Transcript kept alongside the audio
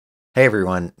Hey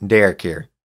everyone, Derrick here.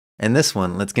 In this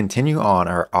one, let's continue on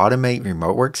our Automate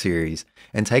Remote Work series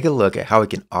and take a look at how we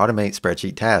can automate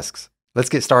spreadsheet tasks. Let's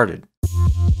get started.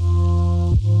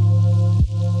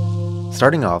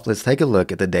 Starting off, let's take a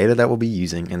look at the data that we'll be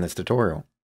using in this tutorial.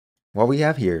 What we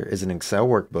have here is an Excel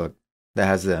workbook that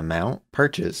has the amount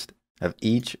purchased of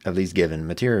each of these given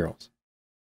materials.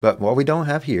 But what we don't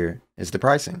have here is the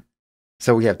pricing.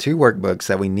 So we have two workbooks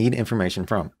that we need information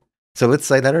from. So let's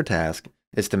say that our task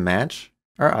is to match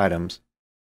our items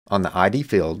on the ID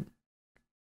field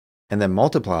and then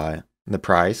multiply the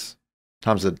price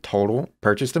times the total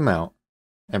purchased amount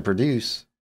and produce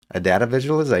a data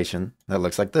visualization that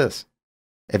looks like this.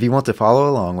 If you want to follow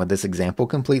along with this example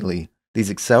completely, these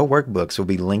Excel workbooks will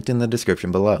be linked in the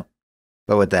description below.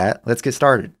 But with that, let's get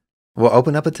started. We'll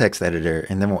open up a text editor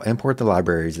and then we'll import the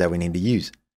libraries that we need to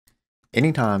use.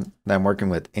 Anytime that I'm working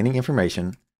with any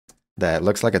information that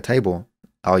looks like a table,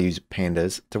 I'll use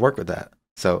pandas to work with that.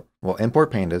 So we'll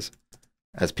import pandas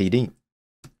as PD.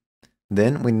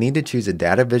 Then we need to choose a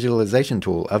data visualization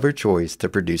tool of our choice to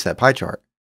produce that pie chart.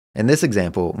 In this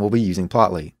example, we'll be using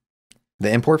Plotly.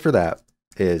 The import for that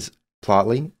is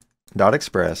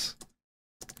plotly.express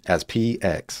as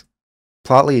PX.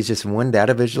 Plotly is just one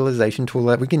data visualization tool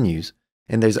that we can use,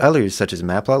 and there's others such as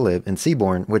Matplotlib and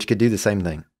Seaborn which could do the same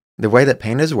thing. The way that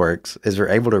pandas works is we're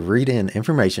able to read in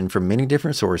information from many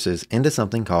different sources into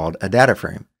something called a data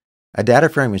frame. A data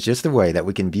frame is just a way that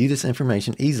we can view this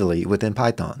information easily within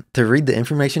Python. To read the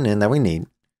information in that we need,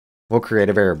 we'll create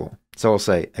a variable. So we'll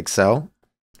say Excel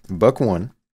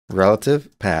book1 relative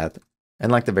path,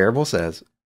 and like the variable says,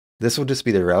 this will just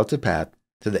be the relative path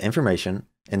to the information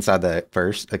inside the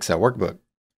first Excel workbook.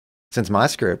 Since my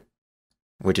script,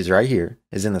 which is right here,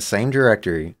 is in the same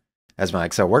directory as my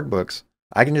Excel workbooks,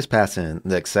 I can just pass in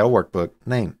the Excel workbook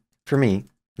name. For me,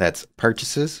 that's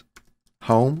purchases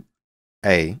home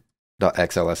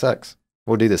a.xlsx.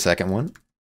 We'll do the second one.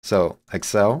 So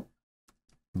Excel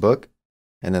book,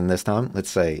 and then this time let's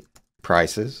say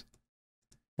prices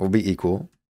will be equal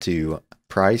to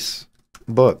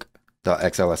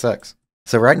PriceBook.xlsx.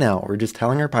 So right now we're just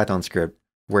telling our Python script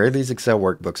where these Excel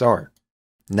workbooks are.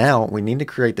 Now we need to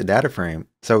create the data frame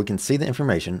so we can see the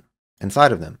information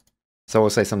inside of them. So we'll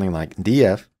say something like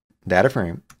df data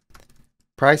frame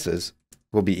prices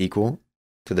will be equal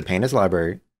to the pandas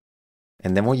library,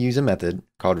 and then we'll use a method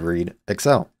called read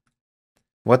Excel.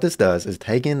 What this does is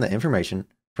take in the information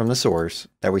from the source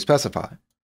that we specify.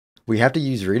 We have to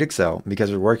use read Excel because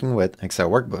we're working with Excel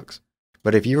workbooks.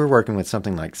 But if you were working with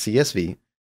something like CSV,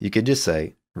 you could just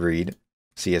say read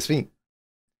CSV.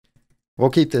 We'll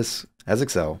keep this as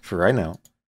Excel for right now,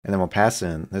 and then we'll pass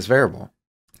in this variable.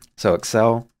 So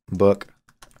Excel book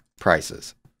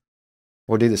prices.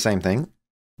 We'll do the same thing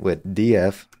with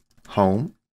df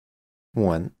home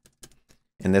 1,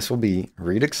 and this will be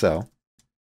read Excel,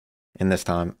 and this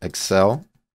time Excel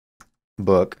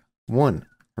book 1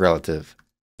 relative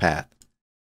path.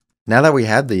 Now that we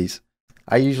have these,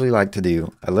 I usually like to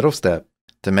do a little step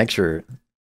to make sure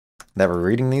that we're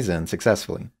reading these in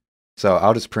successfully. So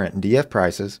I'll just print df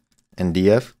prices and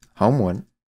df home 1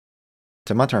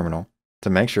 to my terminal to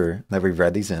make sure that we've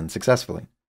read these in successfully.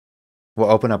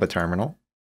 We'll open up a terminal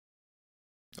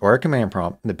or a command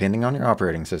prompt depending on your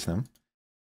operating system,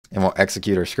 and we'll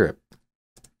execute our script.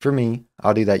 For me,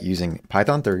 I'll do that using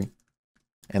Python 3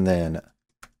 and then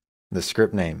the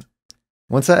script name.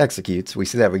 Once that executes, we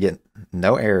see that we get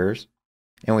no errors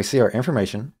and we see our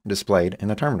information displayed in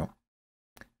the terminal.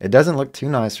 It doesn't look too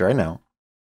nice right now,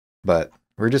 but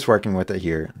we're just working with it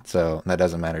here, so that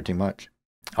doesn't matter too much.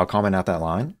 I'll comment out that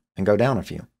line and go down a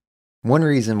few. One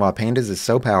reason why pandas is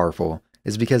so powerful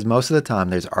is because most of the time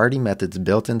there's already methods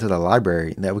built into the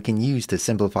library that we can use to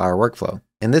simplify our workflow.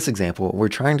 In this example, we're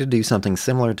trying to do something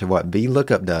similar to what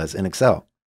VLOOKUP does in Excel.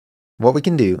 What we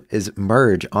can do is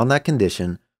merge on that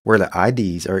condition where the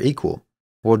IDs are equal.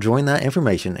 We'll join that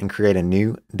information and create a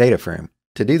new data frame.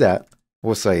 To do that,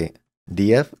 we'll say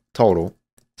df total,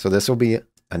 so this will be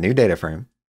a new data frame,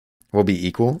 will be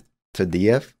equal to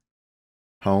df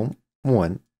home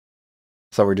 1.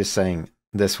 So we're just saying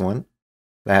this one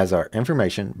that has our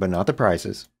information but not the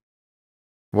prices.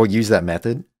 We'll use that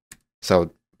method.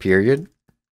 So period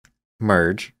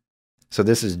merge. So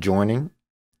this is joining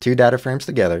two data frames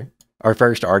together. Our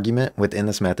first argument within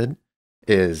this method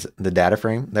is the data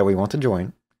frame that we want to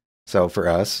join. So for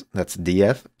us, that's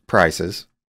df prices.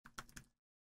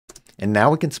 And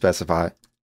now we can specify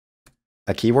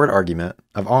a keyword argument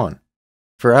of on.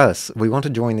 For us, we want to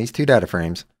join these two data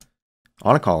frames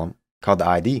on a column called the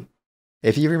ID.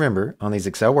 If you remember on these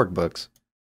Excel workbooks,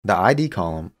 the ID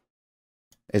column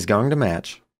is going to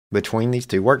match between these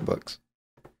two workbooks.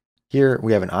 Here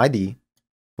we have an ID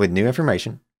with new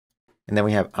information, and then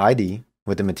we have ID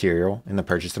with the material and the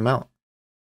purchased amount.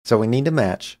 So we need to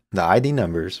match the ID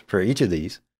numbers for each of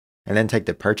these, and then take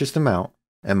the purchased amount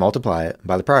and multiply it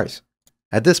by the price.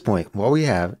 At this point, what we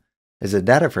have is a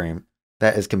data frame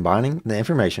that is combining the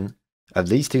information of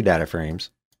these two data frames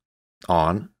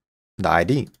on the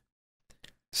ID.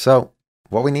 So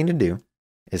what we need to do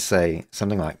is say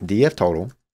something like df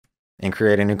total and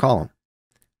create a new column.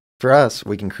 For us,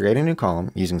 we can create a new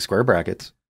column using square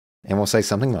brackets, and we'll say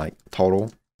something like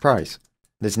total price.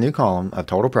 This new column of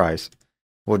total price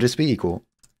will just be equal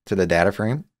to the data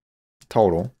frame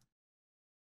total,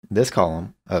 this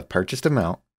column of purchased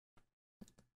amount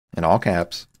in all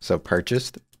caps, so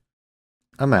purchased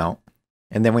amount,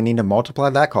 and then we need to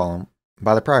multiply that column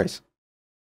by the price.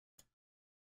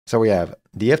 So we have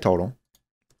df total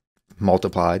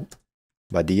multiplied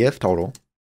by df total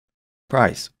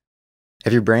price.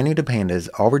 If you're brand new to pandas,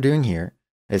 all we're doing here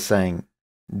is saying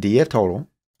df total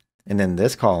and then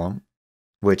this column,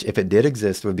 which if it did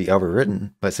exist would be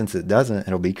overwritten, but since it doesn't,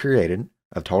 it'll be created,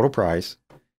 of total price,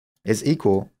 is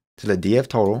equal to the df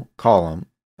total column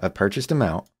of purchased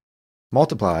amount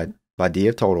multiplied by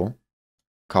df total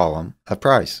column of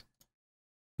price.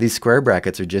 These square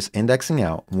brackets are just indexing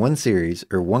out one series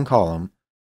or one column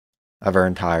of our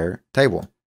entire table.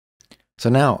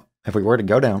 So now, if we were to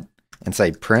go down and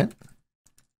say print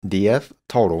df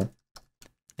total,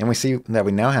 and we see that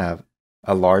we now have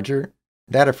a larger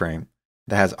data frame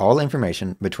that has all the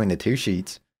information between the two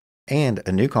sheets and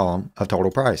a new column of total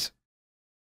price.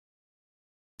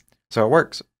 So it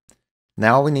works.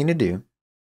 Now all we need to do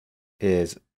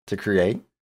is to create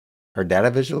our data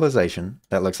visualization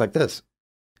that looks like this,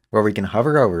 where we can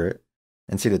hover over it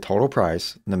and see the total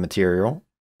price, the material,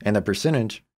 and the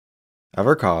percentage of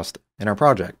our cost in our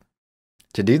project.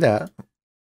 To do that,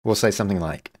 we'll say something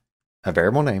like a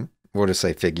variable name. We'll just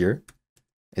say figure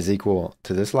is equal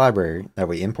to this library that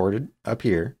we imported up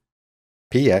here,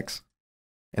 px.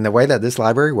 And the way that this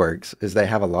library works is they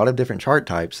have a lot of different chart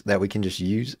types that we can just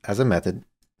use as a method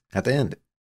at the end.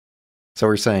 So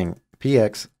we're saying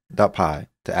px.py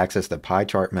to access the pie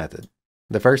chart method.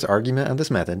 The first argument of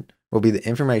this method will be the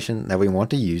information that we want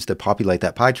to use to populate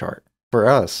that pie chart. For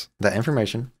us, that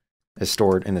information is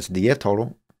stored in this df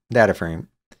total data frame,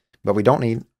 but we don't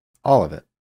need all of it.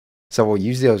 So we'll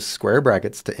use those square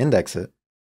brackets to index it,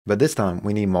 but this time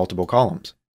we need multiple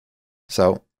columns.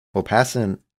 So we'll pass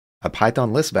in a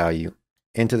Python list value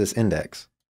into this index.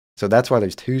 So that's why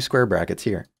there's two square brackets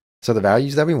here. So the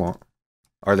values that we want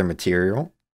are the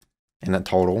material and the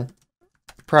total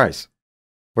price.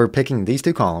 We're picking these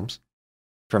two columns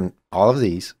from all of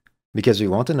these because we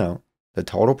want to know the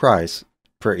total price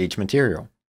for each material.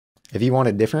 If you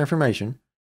wanted different information,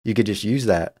 you could just use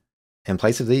that in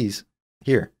place of these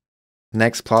here.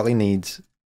 Next, Plotly needs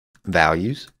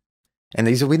values, and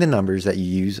these will be the numbers that you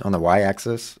use on the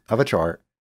y-axis of a chart,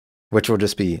 which will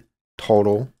just be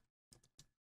total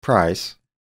price,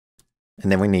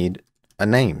 and then we need a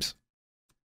names,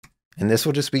 and this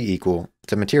will just be equal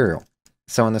to material.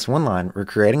 So in this one line, we're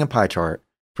creating a pie chart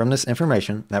from this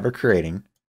information that we're creating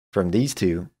from these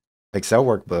two Excel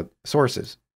workbook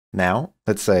sources. Now,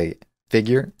 let's say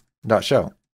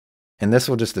figure.show, and this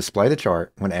will just display the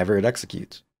chart whenever it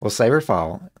executes. We'll save our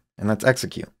file, and let's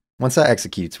execute. Once that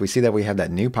executes, we see that we have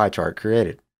that new pie chart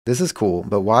created. This is cool,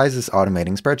 but why is this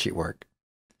automating spreadsheet work?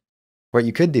 What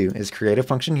you could do is create a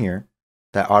function here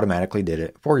that automatically did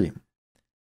it for you.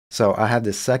 So I have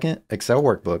this second Excel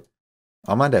workbook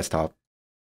on my desktop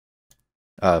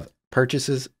of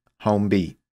purchases home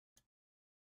B.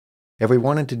 If we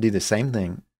wanted to do the same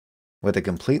thing with a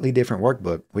completely different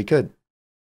workbook, we could.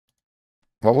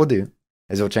 What we'll do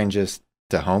is we'll change this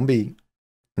to home B,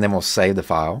 and then we'll save the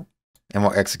file and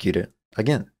we'll execute it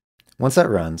again. Once that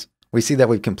runs, we see that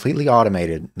we've completely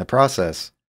automated the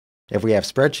process if we have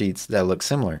spreadsheets that look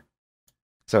similar.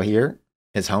 So here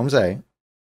is homes A,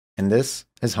 and this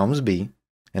is homes B,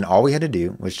 and all we had to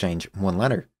do was change one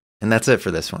letter. And that's it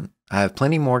for this one. I have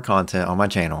plenty more content on my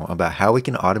channel about how we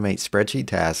can automate spreadsheet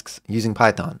tasks using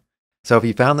Python. So if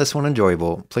you found this one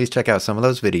enjoyable, please check out some of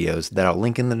those videos that I'll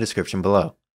link in the description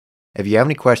below. If you have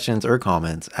any questions or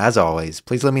comments, as always,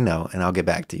 please let me know and I'll get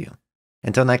back to you.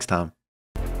 Until next time.